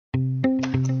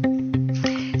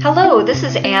Hello, this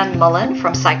is Ann Mullen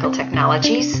from Cycle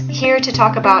Technologies, here to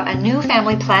talk about a new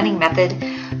family planning method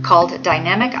called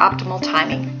Dynamic Optimal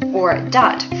Timing, or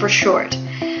DOT for short.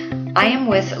 I am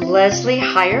with Leslie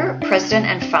Heyer, President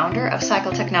and Founder of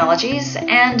Cycle Technologies,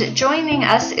 and joining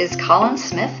us is Colin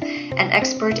Smith, an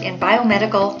expert in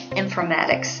biomedical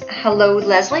informatics. Hello,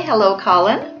 Leslie. Hello,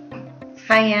 Colin.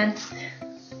 Hi, Ann.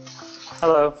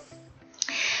 Hello.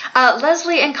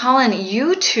 Leslie and Colin,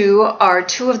 you two are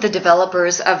two of the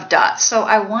developers of DOT, so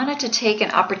I wanted to take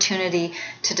an opportunity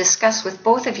to discuss with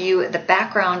both of you the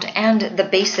background and the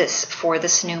basis for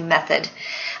this new method.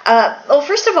 Well,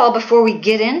 first of all, before we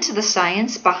get into the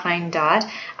science behind DOT,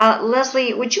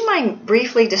 Leslie, would you mind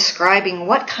briefly describing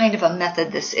what kind of a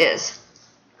method this is?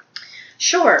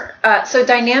 Sure. So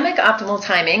Dynamic Optimal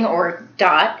Timing, or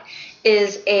DOT,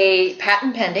 is a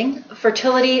patent-pending,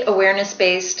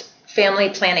 fertility-awareness-based family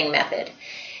planning method.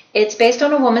 It's based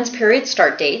on a woman's period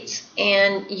start dates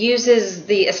and uses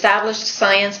the established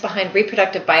science behind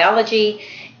reproductive biology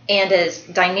and a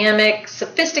dynamic,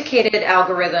 sophisticated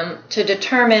algorithm to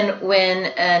determine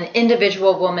when an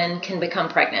individual woman can become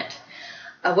pregnant.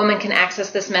 A woman can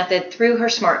access this method through her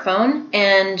smartphone,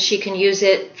 and she can use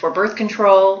it for birth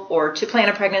control or to plan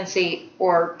a pregnancy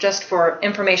or just for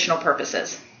informational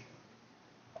purposes.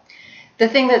 The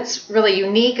thing that's really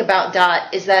unique about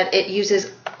DOT is that it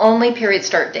uses only period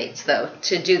start dates, though,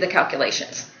 to do the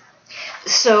calculations.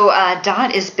 So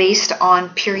DOT is based on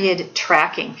period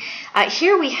tracking.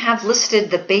 Here we have listed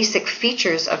the basic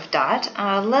features of DOT.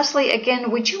 Leslie,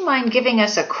 again, would you mind giving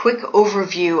us a quick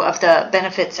overview of the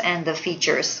benefits and the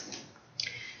features?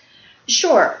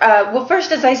 Sure. Well,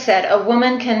 first, as I said, a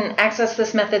woman can access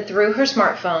this method through her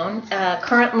smartphone.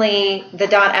 Currently, the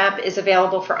DOT app is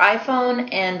available for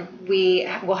iPhone, and we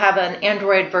will have an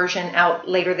Android version out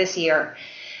later this year.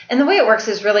 And the way it works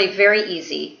is really very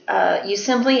easy. You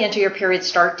simply enter your period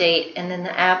start date, and then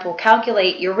the app will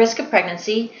calculate your risk of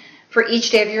pregnancy for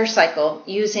each day of your cycle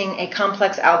using a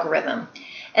complex algorithm.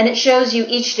 And it shows you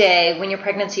each day when your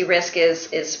pregnancy risk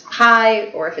is high,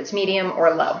 or if it's medium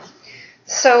or low.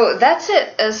 So that's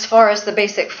it as far as the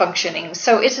basic functioning.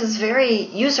 So it is very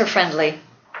user-friendly.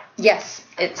 Yes,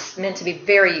 it's meant to be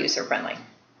very user-friendly.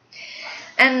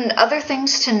 And other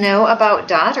things to know about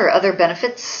DOT or other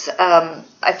benefits,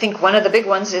 I think one of the big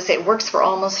ones is it works for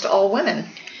almost all women.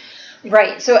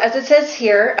 Right. So as it says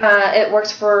here, it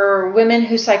works for women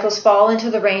whose cycles fall into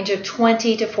the range of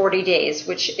 20 to 40 days,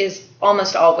 which is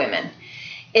almost all women.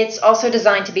 It's also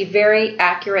designed to be very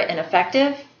accurate and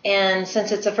effective. And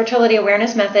since it's a fertility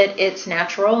awareness method, it's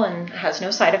natural and has no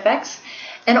side effects.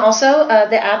 And also,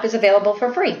 the app is available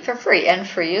for free. For free, and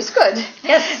free is good.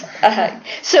 Yes.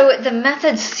 So the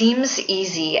method seems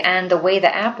easy, and the way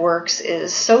the app works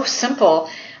is so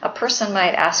simple, a person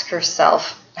might ask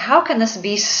herself, how can this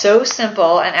be so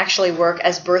simple and actually work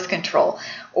as birth control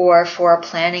or for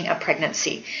planning a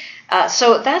pregnancy?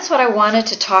 So that's what I wanted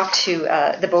to talk to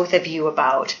the both of you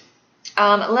about.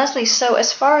 Leslie, so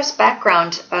as far as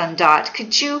background on DOT,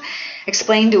 could you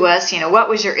explain to us, what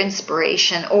was your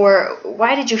inspiration, or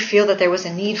why did you feel that there was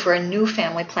a need for a new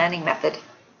family planning method?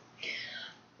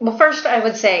 Well, first, I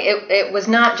would say it was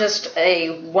not just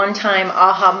a one-time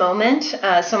aha moment,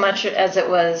 so much as it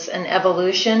was an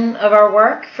evolution of our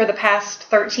work for the past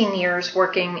 13 years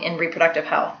working in reproductive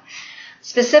health.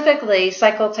 Specifically,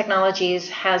 Cycle Technologies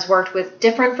has worked with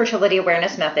different fertility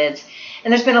awareness methods,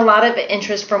 and there's been a lot of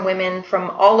interest from women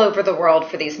from all over the world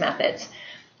for these methods.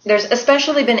 There's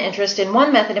especially been interest in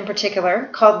one method in particular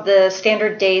called the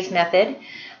standard days method,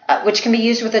 which can be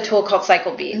used with a tool called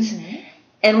cycle beads. Mm-hmm.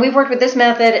 And we've worked with this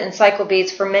method and cycle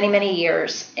beads for many, many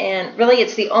years. And really,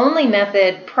 it's the only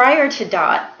method prior to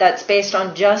DOT that's based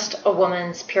on just a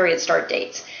woman's period start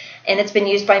dates. And it's been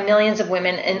used by millions of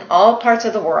women in all parts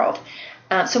of the world.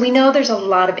 So we know there's a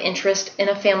lot of interest in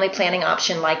a family planning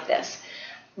option like this.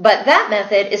 But that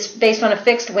method is based on a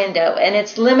fixed window, and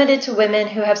it's limited to women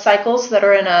who have cycles that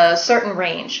are in a certain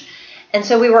range. And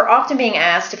so we were often being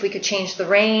asked if we could change the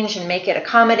range and make it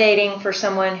accommodating for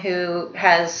someone who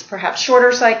has perhaps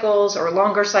shorter cycles or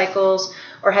longer cycles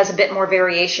or has a bit more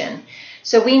variation.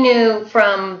 So we knew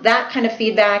from that kind of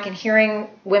feedback and hearing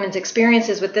women's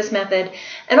experiences with this method,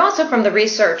 and also from the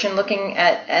research and looking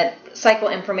at cycle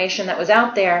information that was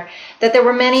out there, that there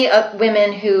were many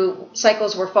women whose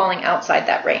cycles were falling outside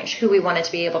that range, who we wanted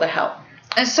to be able to help.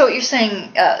 And so you're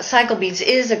saying cycle beads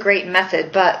is a great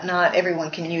method, but not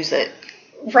everyone can use it.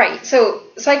 Right. So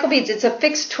cycle beads, it's a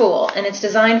fixed tool, and it's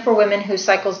designed for women whose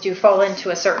cycles do fall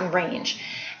into a certain range.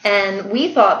 And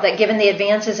we thought that given the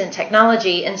advances in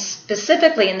technology, and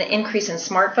specifically in the increase in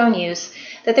smartphone use,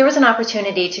 that there was an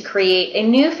opportunity to create a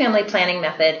new family planning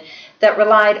method that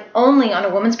relied only on a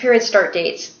woman's period start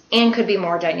dates and could be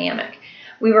more dynamic.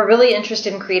 We were really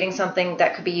interested in creating something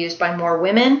that could be used by more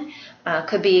women,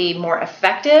 could be more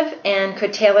effective, and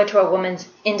could tailor to a woman's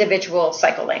individual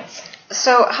cycle lengths.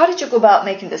 So how did you go about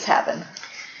making this happen?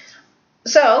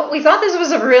 So we thought this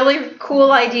was a really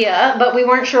cool idea, but we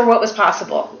weren't sure what was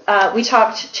possible. We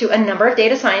talked to a number of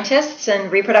data scientists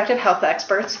and reproductive health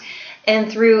experts,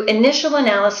 and through initial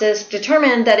analysis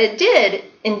determined that it did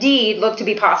indeed look to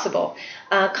be possible.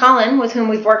 Colin, with whom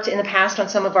we've worked in the past on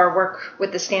some of our work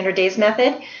with the standard days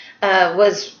method,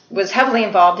 was heavily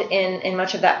involved in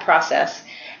much of that process.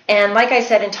 And like I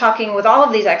said, in talking with all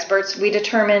of these experts, we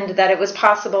determined that it was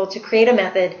possible to create a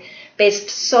method based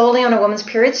solely on a woman's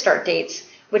period start dates,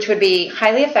 which would be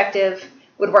highly effective,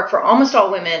 would work for almost all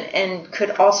women, and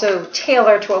could also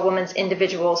tailor to a woman's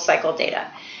individual cycle data.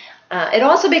 It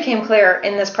also became clear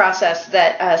in this process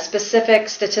that a specific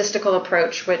statistical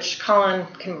approach, which Colin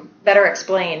can better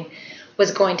explain,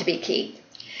 was going to be key.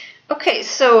 Okay,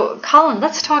 so Colin,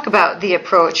 let's talk about the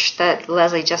approach that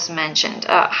Leslie just mentioned.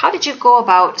 How did you go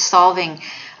about solving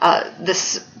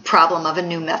this problem of a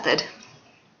new method?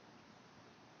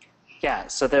 Yeah,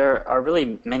 so there are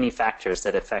really many factors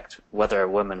that affect whether a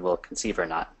woman will conceive or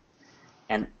not.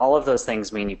 And all of those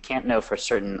things mean you can't know for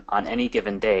certain on any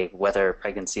given day whether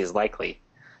pregnancy is likely.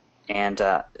 And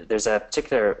there's a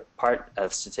particular part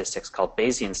of statistics called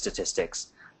Bayesian statistics,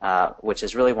 which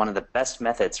is really one of the best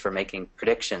methods for making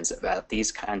predictions about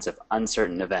these kinds of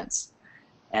uncertain events.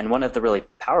 And one of the really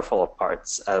powerful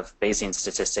parts of Bayesian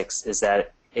statistics is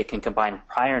that it can combine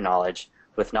prior knowledge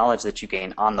with knowledge that you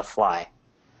gain on the fly.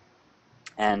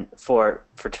 And for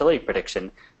fertility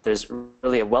prediction, there's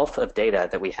really a wealth of data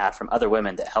that we have from other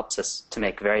women that helps us to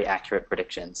make very accurate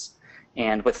predictions.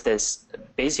 And with this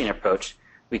Bayesian approach,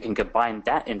 we can combine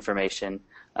that information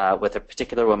with a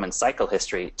particular woman's cycle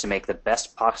history to make the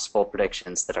best possible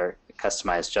predictions that are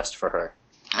customized just for her.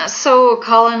 So,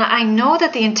 Colin, I know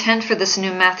that the intent for this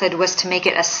new method was to make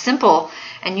it as simple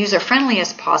and user-friendly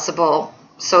as possible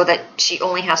so that she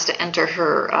only has to enter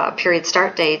her period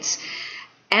start dates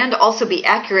and also be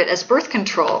accurate as birth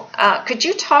control. Could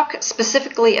you talk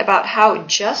specifically about how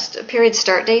just period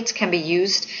start dates can be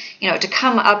used, to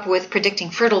come up with predicting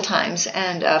fertile times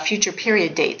and future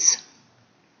period dates?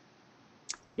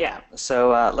 Yeah,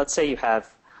 so let's say you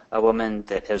have a woman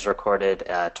that has recorded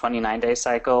a 29-day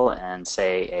cycle and,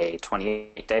 say, a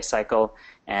 28-day cycle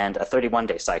and a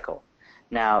 31-day cycle.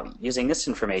 Now, using this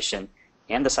information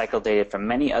and the cycle data from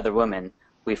many other women,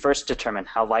 we first determine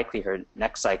how likely her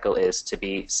next cycle is to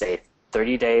be, say,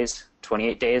 30 days,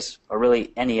 28 days, or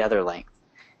really any other length.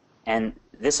 And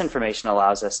this information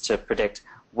allows us to predict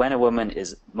when a woman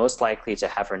is most likely to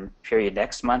have her period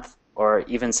next month, or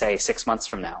even, say, 6 months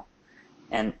from now.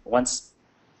 And once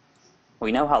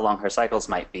we know how long her cycles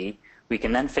might be, we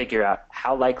can then figure out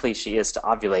how likely she is to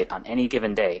ovulate on any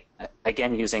given day,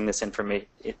 again using this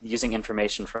using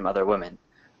information from other women.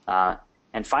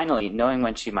 And finally, knowing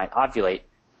when she might ovulate,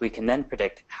 we can then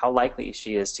predict how likely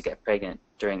she is to get pregnant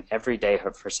during every day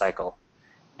of her cycle.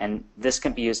 And this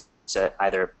can be used to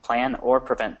either plan or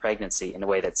prevent pregnancy in a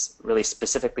way that's really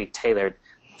specifically tailored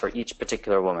for each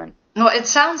particular woman. Well, it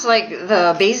sounds like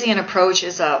the Bayesian approach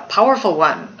is a powerful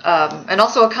one and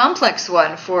also a complex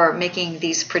one for making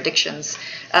these predictions.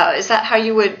 Is that how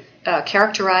you would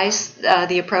characterize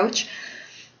the approach?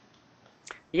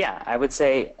 Yeah, I would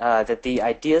say that the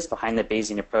ideas behind the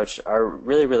Bayesian approach are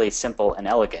really, really simple and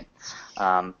elegant.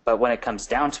 But when it comes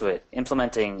down to it,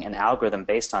 implementing an algorithm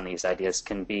based on these ideas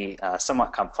can be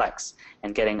somewhat complex,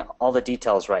 and getting all the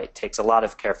details right takes a lot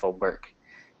of careful work.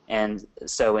 And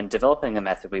so in developing the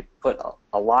method, we put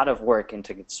a lot of work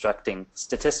into constructing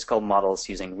statistical models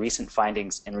using recent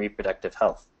findings in reproductive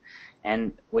health.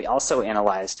 And we also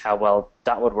analyzed how well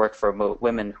that would work for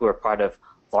women who are part of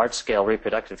large-scale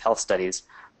reproductive health studies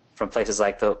from places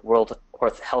like the World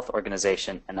Health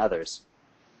Organization and others.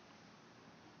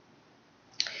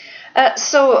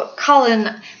 So,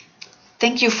 Colin,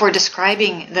 thank you for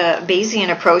describing the Bayesian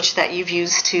approach that you've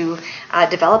used to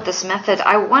develop this method.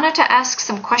 I wanted to ask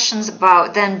some questions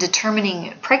about then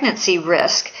determining pregnancy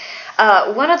risk.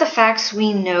 One of the facts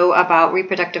we know about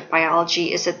reproductive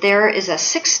biology is that there is a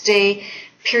 6-day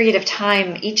period of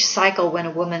time each cycle when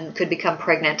a woman could become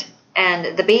pregnant.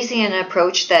 And the Bayesian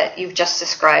approach that you've just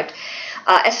described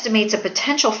estimates a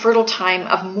potential fertile time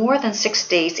of more than 6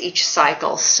 days each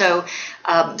cycle. So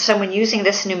someone using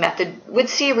this new method would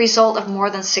see a result of more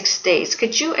than 6 days.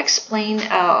 Could you explain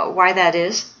why that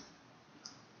is?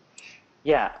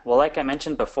 Yeah, well, like I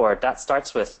mentioned before, that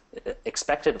starts with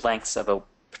expected lengths of a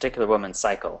particular woman's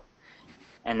cycle.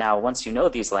 And now once you know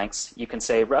these lengths, you can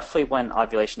say roughly when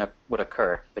ovulation would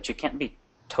occur, but you can't be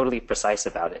totally precise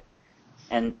about it.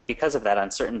 And because of that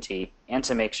uncertainty, and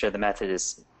to make sure the method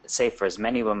is safe for as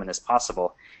many women as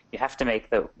possible, you have to make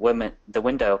the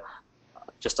window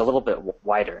just a little bit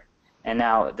wider. And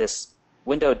now this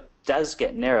window does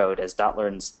get narrowed as Dot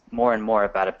learns more and more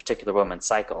about a particular woman's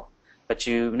cycle, but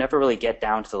you never really get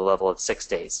down to the level of 6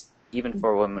 days, even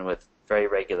for women with very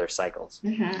regular cycles.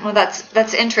 Mm-hmm. Well,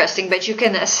 that's interesting, but you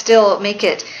can still make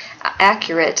it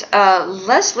accurate.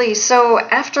 Leslie, so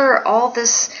after all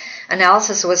this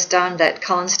analysis was done that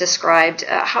Colin's described,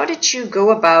 how did you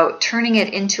go about turning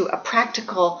it into a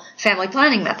practical family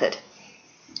planning method?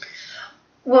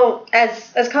 Well,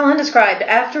 as Colin described,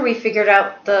 after we figured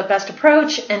out the best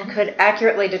approach and could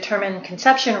accurately determine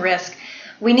conception risk,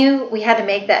 we knew we had to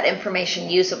make that information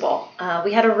usable.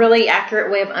 We had a really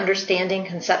accurate way of understanding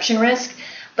conception risk,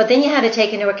 but then you had to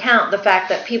take into account the fact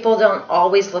that people don't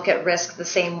always look at risk the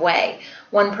same way.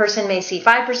 One person may see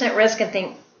 5% risk and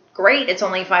think, great, it's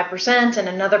only 5%, and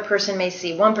another person may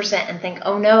see 1% and think,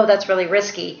 oh no, that's really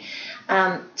risky.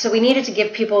 So we needed to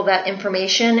give people that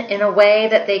information in a way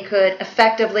that they could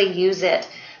effectively use it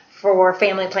for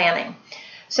family planning.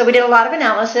 So we did a lot of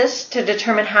analysis to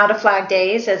determine how to flag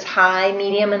days as high,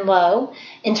 medium, and low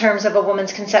in terms of a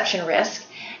woman's conception risk.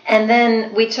 And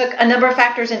then we took a number of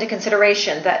factors into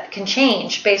consideration that can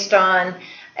change based on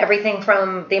everything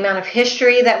from the amount of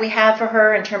history that we have for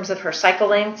her in terms of her cycle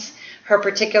lengths, her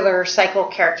particular cycle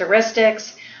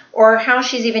characteristics, or how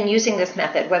she's even using this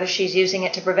method, whether she's using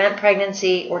it to prevent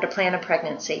pregnancy or to plan a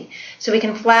pregnancy. So we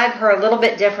can flag her a little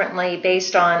bit differently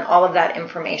based on all of that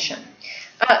information.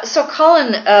 So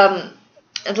Colin,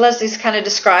 Leslie's kind of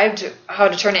described how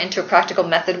to turn it into a practical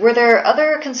method. Were there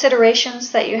other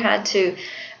considerations that you had to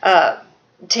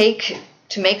take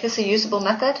to make this a usable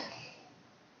method?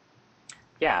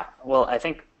 Yeah, well, I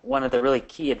think one of the really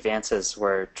key advances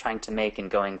we're trying to make in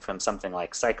going from something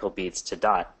like cycle beads to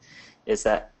Dot is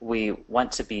that we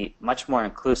want to be much more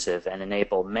inclusive and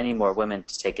enable many more women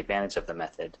to take advantage of the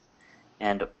method.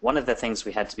 And one of the things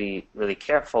we had to be really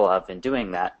careful of in doing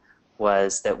that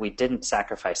was that we didn't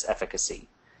sacrifice efficacy.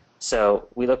 So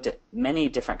we looked at many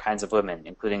different kinds of women,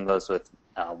 including those with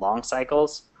long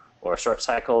cycles or short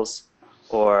cycles,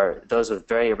 or those with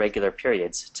very irregular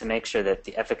periods, to make sure that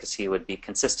the efficacy would be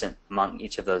consistent among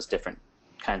each of those different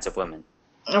kinds of women.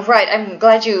 Right. I'm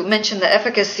glad you mentioned the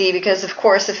efficacy because, of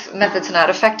course, if method's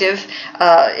not effective,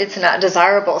 it's not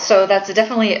desirable. So that's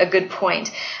definitely a good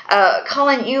point.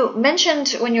 Colin, you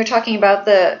mentioned when you were talking about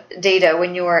the data,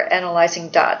 when you were analyzing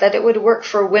Dot, that it would work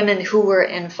for women who were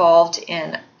involved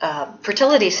in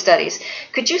fertility studies.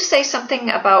 Could you say something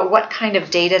about what kind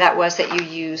of data that was that you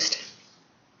used?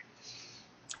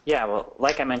 Yeah, well,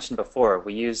 like I mentioned before,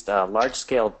 we used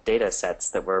large-scale data sets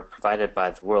that were provided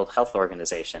by the World Health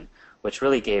Organization, which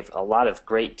really gave a lot of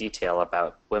great detail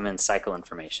about women's cycle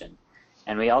information.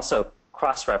 And we also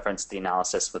cross-referenced the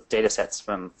analysis with data sets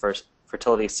from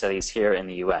fertility studies here in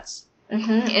the U.S.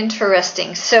 Mm-hmm.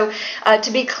 Interesting. So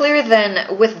to be clear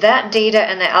then, with that data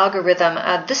and the algorithm,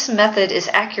 this method is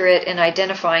accurate in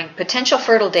identifying potential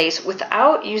fertile days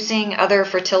without using other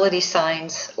fertility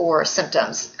signs or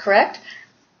symptoms, correct?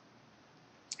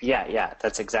 Yeah,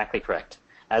 that's exactly correct.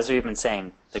 As we've been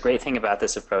saying, the great thing about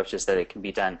this approach is that it can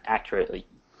be done accurately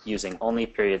using only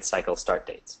period cycle start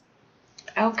dates.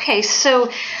 Okay, so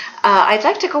I'd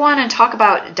like to go on and talk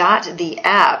about Dot, the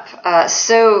app.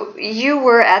 So you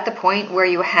were at the point where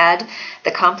you had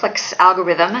the complex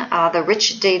algorithm, the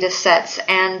rich data sets,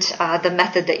 and the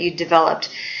method that you developed,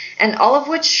 and all of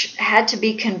which had to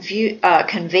be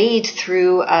conveyed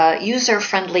through a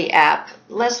user-friendly app.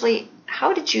 Leslie,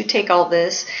 how did you take all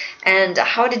this, and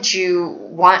how did you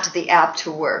want the app to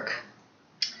work?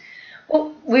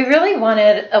 Well, we really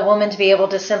wanted a woman to be able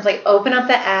to simply open up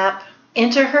the app,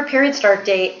 enter her period start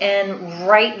date, and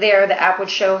right there the app would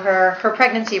show her her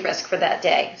pregnancy risk for that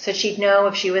day. So she'd know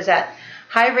if she was at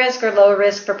high risk or low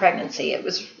risk for pregnancy. It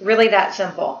was really that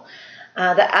simple.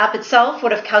 The app itself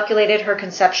would have calculated her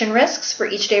conception risks for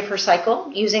each day of her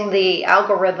cycle using the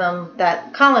algorithm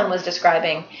that Colin was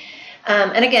describing.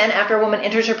 And again, after a woman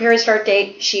enters her period start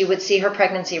date, she would see her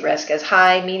pregnancy risk as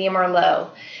high, medium, or low.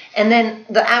 And then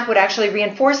the app would actually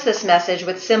reinforce this message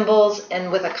with symbols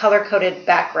and with a color-coded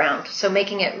background, so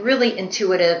making it really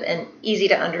intuitive and easy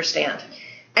to understand.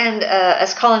 And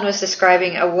as Colin was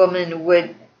describing, a woman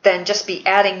would then just be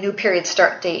adding new period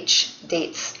start dates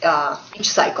each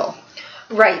cycle.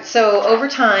 Right. So over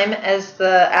time, as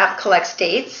the app collects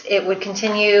dates, it would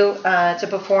continue to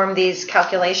perform these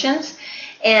calculations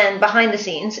and behind the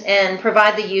scenes and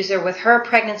provide the user with her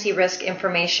pregnancy risk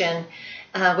information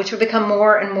which would become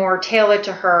more and more tailored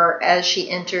to her as she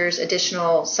enters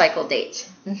additional cycle dates.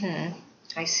 Mm-hmm.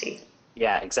 I see.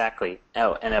 Yeah, exactly.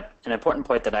 Oh, and an important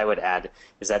point that I would add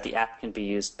is that the app can be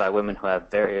used by women who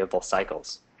have variable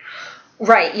cycles.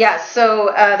 Right, yes.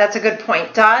 So that's a good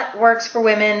point. DOT works for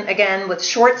women, again, with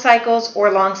short cycles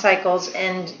or long cycles,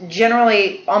 and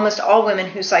generally almost all women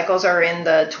whose cycles are in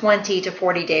the 20 to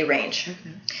 40-day range.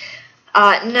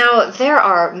 Mm-hmm. Now, there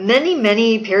are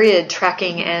many period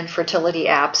tracking and fertility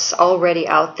apps already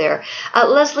out there.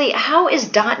 Leslie, how is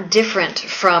DOT different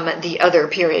from the other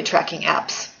period tracking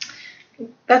apps?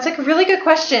 That's a really good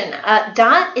question.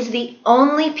 DOT is the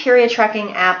only period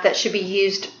tracking app that should be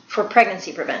used for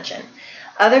pregnancy prevention.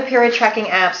 Other period tracking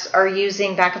apps are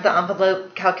using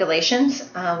back-of-the-envelope calculations.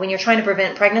 When you're trying to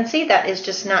prevent pregnancy, that is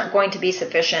just not going to be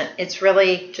sufficient. It's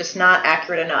really just not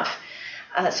accurate enough.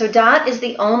 So DOT is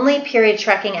the only period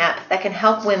tracking app that can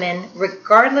help women,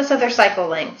 regardless of their cycle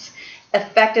lengths,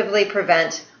 effectively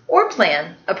prevent or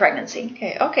plan a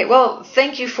pregnancy. Okay. Well,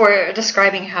 thank you for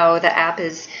describing how the app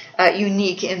is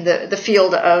unique in the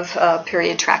field of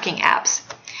period tracking apps.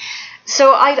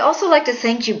 So I'd also like to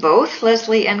thank you both,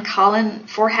 Leslie and Colin,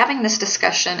 for having this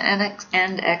discussion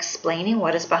and explaining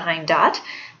what is behind DOT,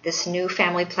 this new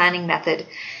family planning method.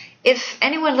 If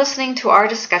anyone listening to our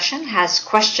discussion has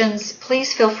questions,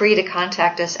 please feel free to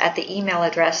contact us at the email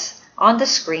address on the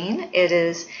screen. It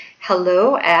is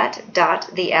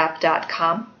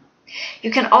hello@dottheapp.com.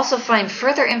 You can also find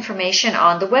further information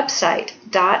on the website,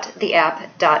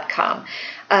 dottheapp.com.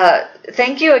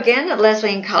 Thank you again,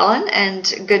 Leslie and Colin,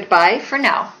 and goodbye for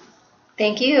now.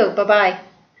 Thank you. Bye-bye.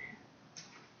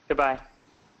 Goodbye.